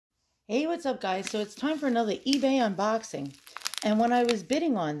Hey, what's up, guys? So it's time for another eBay unboxing. And when I was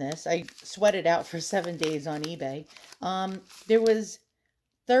bidding on this, I sweated out for 7 days on eBay. There was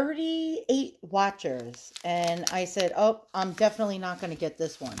 38 watchers, and I said, "Oh, I'm definitely not going to get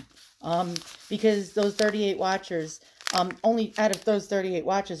this one," because those 38 watchers, only out of those 38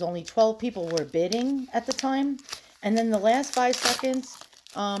 watchers, only 12 people were bidding at the time, and then the last 5 seconds,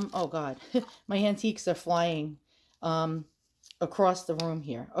 oh God, my antiques are flying. Across the room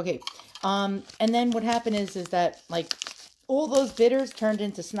here. Okay. And then what happened is that like all those bidders turned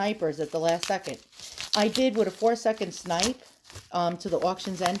into snipers at the last second. I bid with a 4-second snipe to the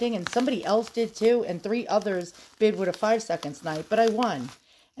auction's ending, and somebody else did too, and 3 others bid with a 5-second snipe, but I won.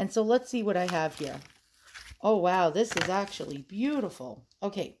 And so let's see what I have here. Oh wow, this is actually beautiful.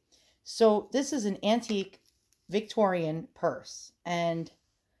 Okay, so this is an antique Victorian purse, and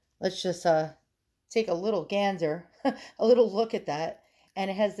let's just take a little gander, a little look at that.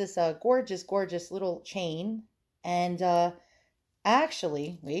 And it has this gorgeous, gorgeous little chain. And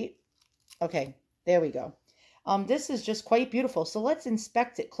actually, wait. Okay, there we go. This is just quite beautiful. So let's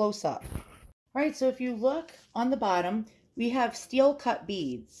inspect it close up. All right, so if you look on the bottom, we have steel cut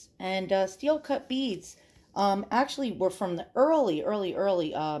beads. And steel cut beads actually were from the early,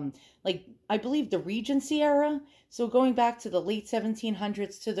 like I believe the Regency era. So going back to the late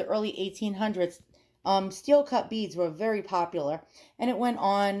 1700s to the early 1800s, steel cut beads were very popular, and it went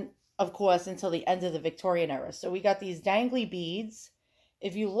on, of course, until the end of the Victorian era. So we got these dangly beads.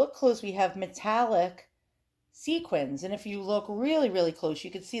 If you look close, we have metallic sequins, and if you look really, really close,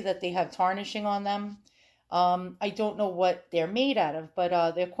 you can see that they have tarnishing on them. I don't know what they're made out of,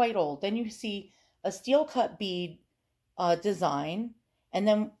 but they're quite old. Then you see a steel cut bead design, and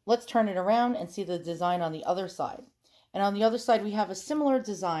then let's turn it around and see the design on the other side. And on the other side, we have a similar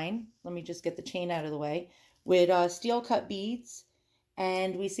design. Let me just get the chain out of the way. With steel cut beads.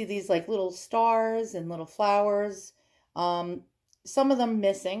 And we see these like little stars and little flowers. Some of them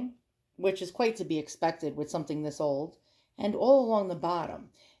missing, which is quite to be expected with something this old. And all along the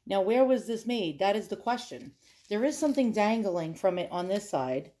bottom. Now, where was this made? That is the question. There is something dangling from it on this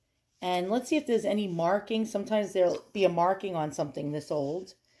side. And let's see if there's any marking. Sometimes there'll be a marking on something this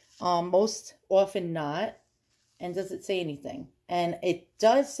old. Most often not. And does it say anything? And it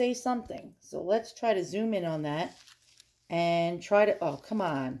does say something. So let's try to zoom in on that. And try to... Oh, come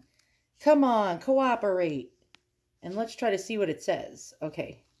on. Come on, cooperate. And let's try to see what it says.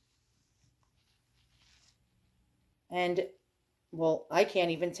 Okay. And, well, I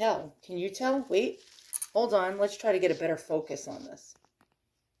can't even tell. Can you tell? Wait. Hold on. Let's try to get a better focus on this.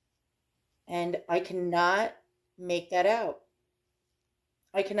 And I cannot make that out.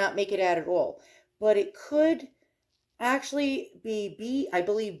 I cannot make it out at all. But it could actually be I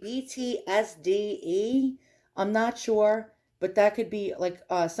believe BTSDE. I'm not sure, but that could be like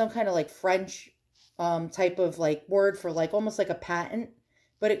some kind of like French type of like word for like almost like a patent,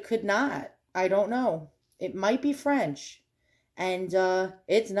 but it could not. I don't know. It might be French, and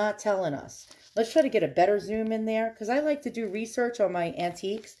it's not telling us. Let's try to get a better zoom in there, because I like to do research on my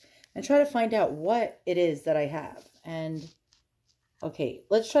antiques and try to find out what it is that I have. And okay,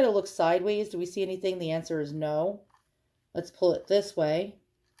 let's try to look sideways. Do we see anything? The answer is no. Let's pull it this way.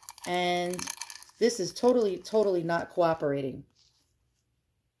 And this is totally not cooperating.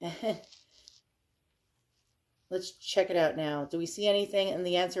 Let's check it out now. Do we see anything? And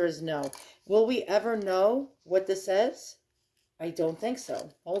the answer is no. Will we ever know what this says? I don't think so.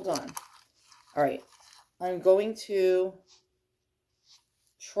 Hold on. All right. I'm going to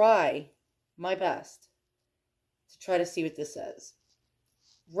try my best to try to see what this says.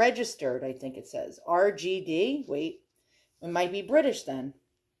 Registered, I think it says. RGD. Wait. It might be British then.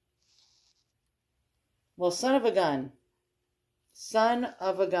 Well, son of a gun. Son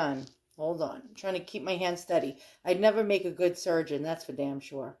of a gun. Hold on. I'm trying to keep my hand steady. I'd never make a good surgeon, that's for damn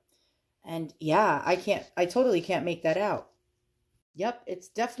sure. And yeah, I totally can't make that out. Yep, it's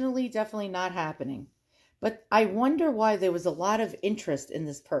definitely not happening. But I wonder why there was a lot of interest in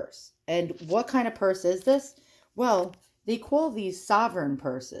this purse. And what kind of purse is this? Well, they call these sovereign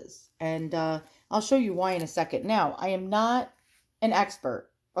purses. And I'll show you why in a second. Now, I am not an expert.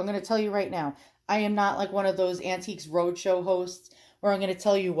 I'm going to tell you right now. I am not like one of those Antiques Roadshow hosts where I'm going to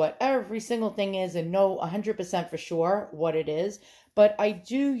tell you what every single thing is and know 100% for sure what it is. But I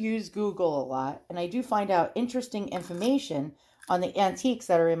do use Google a lot, and I do find out interesting information on the antiques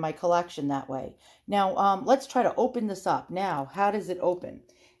that are in my collection that way. Now, let's try to open this up. Now, how does it open?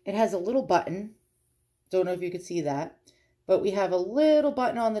 It has a little button. Don't know if you could see that. But we have a little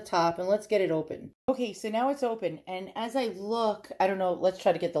button on the top, and let's get it open. Okay, so now it's open, and as I look, I don't know, let's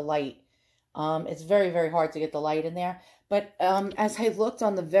try to get the light. It's very hard to get the light in there, But as I looked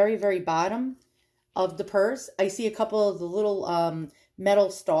on the very, very bottom of the purse, I see a couple of the little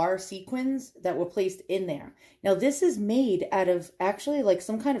metal star sequins that were placed in there. Now this is made out of actually like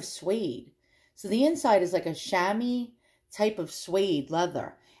some kind of suede. So the inside is like a chamois type of suede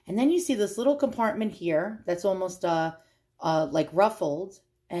leather. And then you see this little compartment here that's almost like ruffled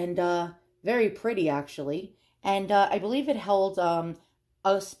and very pretty actually. And I believe it held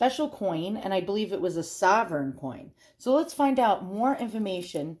a special coin, and I believe it was a sovereign coin. So let's find out more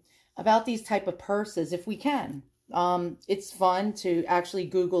information about these type of purses if we can. It's fun to actually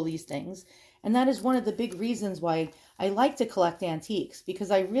Google these things. And that is one of the big reasons why I like to collect antiques,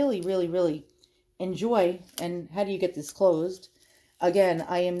 because I really, really, really enjoy. And how do you get this closed? Again,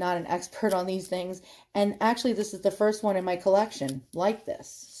 I am not an expert on these things. And actually, this is the first one in my collection like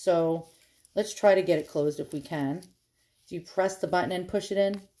this. So let's try to get it closed if we can. Do you press the button and push it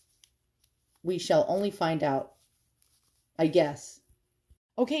in? We shall only find out, I guess.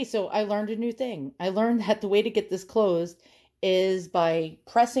 Okay, so I learned a new thing. I learned that the way to get this closed is by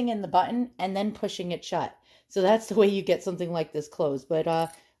pressing in the button and then pushing it shut. So that's the way you get something like this closed.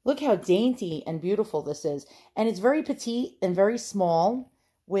 But look how dainty and beautiful this is. And it's very petite and very small,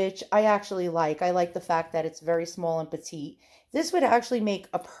 which I actually like. I like the fact that it's very small and petite. This would actually make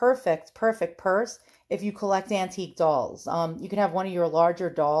a perfect purse if you collect antique dolls. You can have one of your larger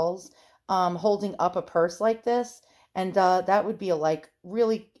dolls holding up a purse like this. And that would be a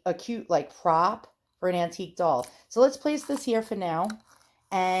really cute like prop for an antique doll. So let's place this here for now.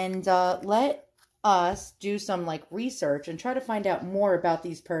 And let us do some like research and try to find out more about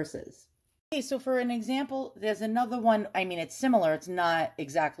these purses. Okay, so for an example, there's another one. I mean, it's similar. It's not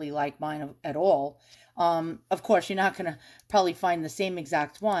exactly like mine at all. Of course, you're not going to probably find the same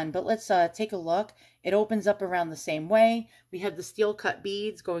exact one, but let's take a look. It opens up around the same way. We have the steel cut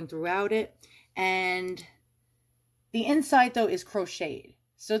beads going throughout it. And the inside, though, is crocheted.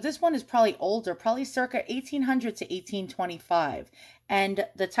 So this one is probably older, probably circa 1800 to 1825. And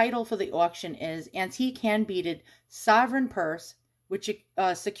the title for the auction is Antique Hand Beaded Sovereign Purse with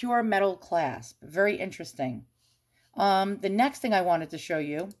Secure Metal Clasp. Very interesting. The next thing I wanted to show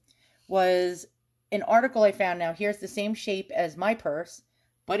you was an article I found. Now, here's the same shape as my purse,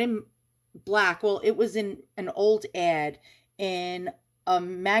 but in black. Well, it was in an old ad in a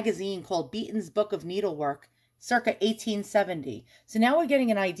magazine called Beaton's Book of Needlework, circa 1870. So now we're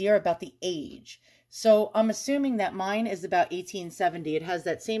getting an idea about the age. So I'm assuming that mine is about 1870. It has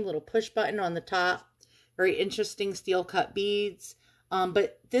that same little push button on the top. Very interesting steel cut beads.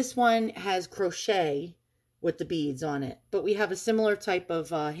 But this one has crochet with the beads on it. But we have a similar type of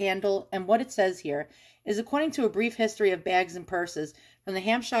handle. And what it says here is, according to a brief history of bags and purses from the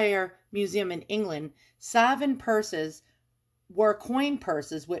Hampshire Museum in England, sovereign purses were coin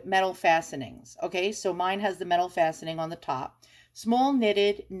purses with metal fastenings. Okay, so mine has the metal fastening on the top. Small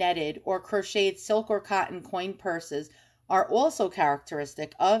knitted, netted, or crocheted silk or cotton coin purses are also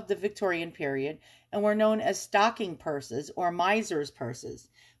characteristic of the Victorian period and were known as stocking purses or miser's purses.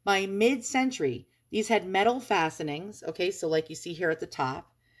 By mid-century, these had metal fastenings, okay, so like you see here at the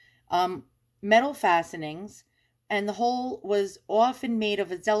top, metal fastenings, and the whole was often made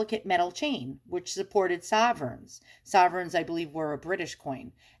of a delicate metal chain, which supported sovereigns. Sovereigns, I believe, were a British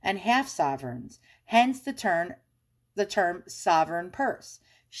coin, and half sovereigns, hence the term sovereign purse.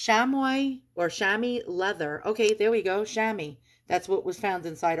 Chamois or chamois leather, okay, there we go, chamois, that's what was found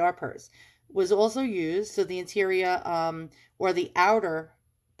inside our purse, was also used. So the interior or the outer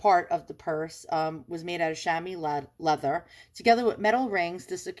part of the purse was made out of chamois leather, together with metal rings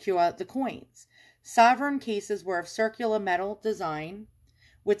to secure the coins. Sovereign cases were of circular metal design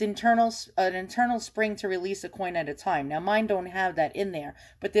with an internal spring to release a coin at a time. Now, mine don't have that in there,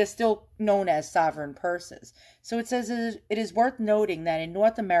 but they're still known as sovereign purses. So it says it is worth noting that in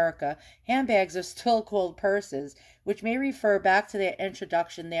North America, handbags are still called purses, which may refer back to their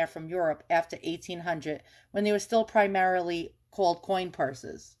introduction there from Europe after 1800, when they were still primarily called coin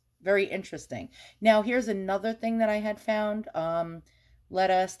purses. Very interesting. Now, here's another thing that I had found.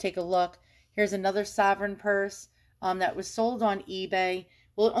 Let us take a look. Here's another sovereign purse that was sold on eBay.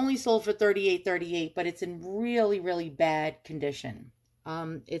 Well, it only sold for $38.38, but it's in really, really bad condition.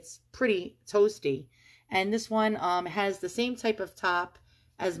 It's pretty toasty. And this one has the same type of top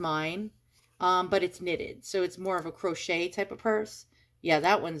as mine, but it's knitted. So it's more of a crochet type of purse. Yeah,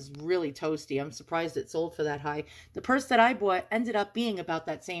 that one's really toasty. I'm surprised it sold for that high. The purse that I bought ended up being about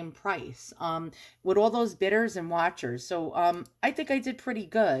that same price with all those bidders and watchers. So I think I did pretty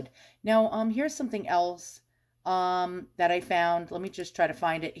good. Now, here's something else that I found. Let me just try to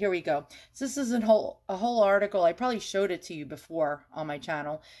find it. Here we go. So this is a whole article. I probably showed it to you before on my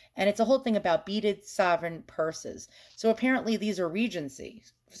channel, and it's a whole thing about beaded sovereign purses. So apparently these are Regency.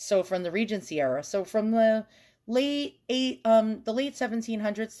 So from the Regency era. So from the late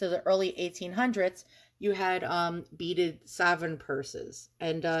 1700s to the early 1800s, you had beaded sovereign purses.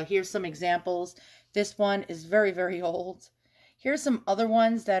 And here's some examples. This one is very, very old. Here's some other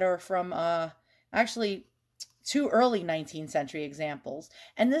ones that are from actually two early 19th century examples.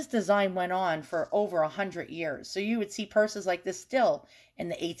 And this design went on for over 100 years. So you would see purses like this still in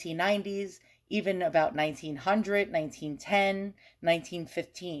the 1890s, even about 1900, 1910,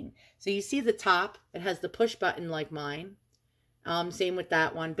 1915. So you see the top, it has the push button like mine. Same with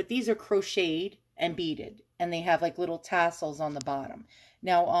that one. But these are crocheted and beaded, and they have like little tassels on the bottom.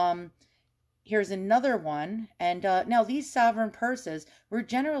 Now, here's another one. And now these sovereign purses were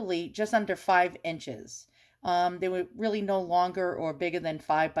generally just under 5 inches. They were really no longer or bigger than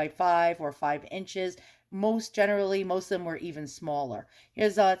 5 by 5 or 5 inches. Most of them were even smaller.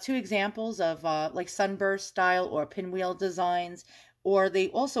 Here's two examples of like sunburst style or pinwheel designs, or they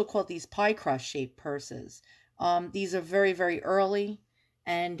also call these pie crust shaped purses. These are very, very early.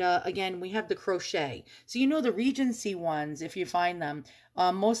 And again, we have the crochet. So you know the Regency ones, if you find them,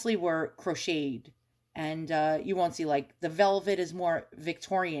 mostly were crocheted. And you won't see, like, the velvet is more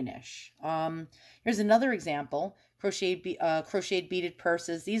Victorian-ish. Here's another example, crocheted beaded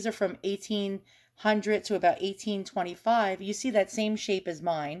purses. These are from 1800 to about 1825. You see that same shape as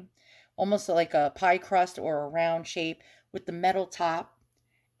mine, almost like a pie crust or a round shape with the metal top.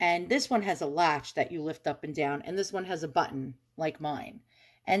 And this one has a latch that you lift up and down, and this one has a button like mine.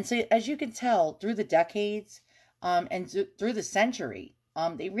 And so as you can tell, through the decades and through the century,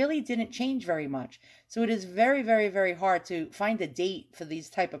 they really didn't change very much. So it is very, very, very hard to find a date for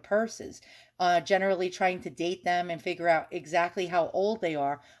these type of purses. Generally trying to date them and figure out exactly how old they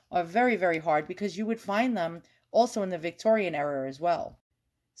are very, very hard, because you would find them also in the Victorian era as well.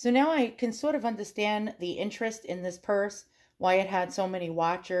 So now I can sort of understand the interest in this purse, why it had so many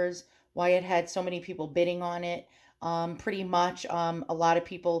watchers, why it had so many people bidding on it. Pretty much a lot of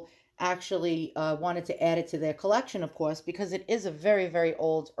people actually wanted to add it to their collection, of course, because it is a very, very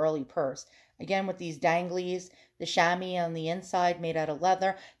old early purse. Again, with these danglies, the chamois on the inside made out of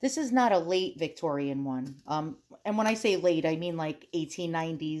leather. This is not a late Victorian one. And when I say late, I mean like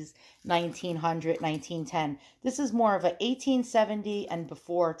 1890s, 1900, 1910. This is more of a 1870 and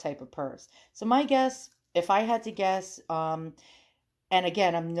before type of purse. So my guess, if I had to guess, and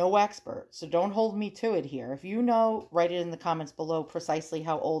again, I'm no expert, so don't hold me to it here. If you know, write it in the comments below precisely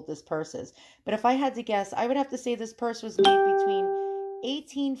how old this purse is. But if I had to guess, I would have to say this purse was made between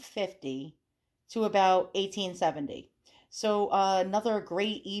 1850 to about 1870. So another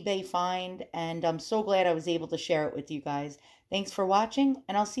great eBay find, and I'm so glad I was able to share it with you guys. Thanks for watching,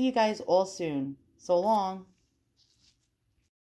 and I'll see you guys all soon. So long.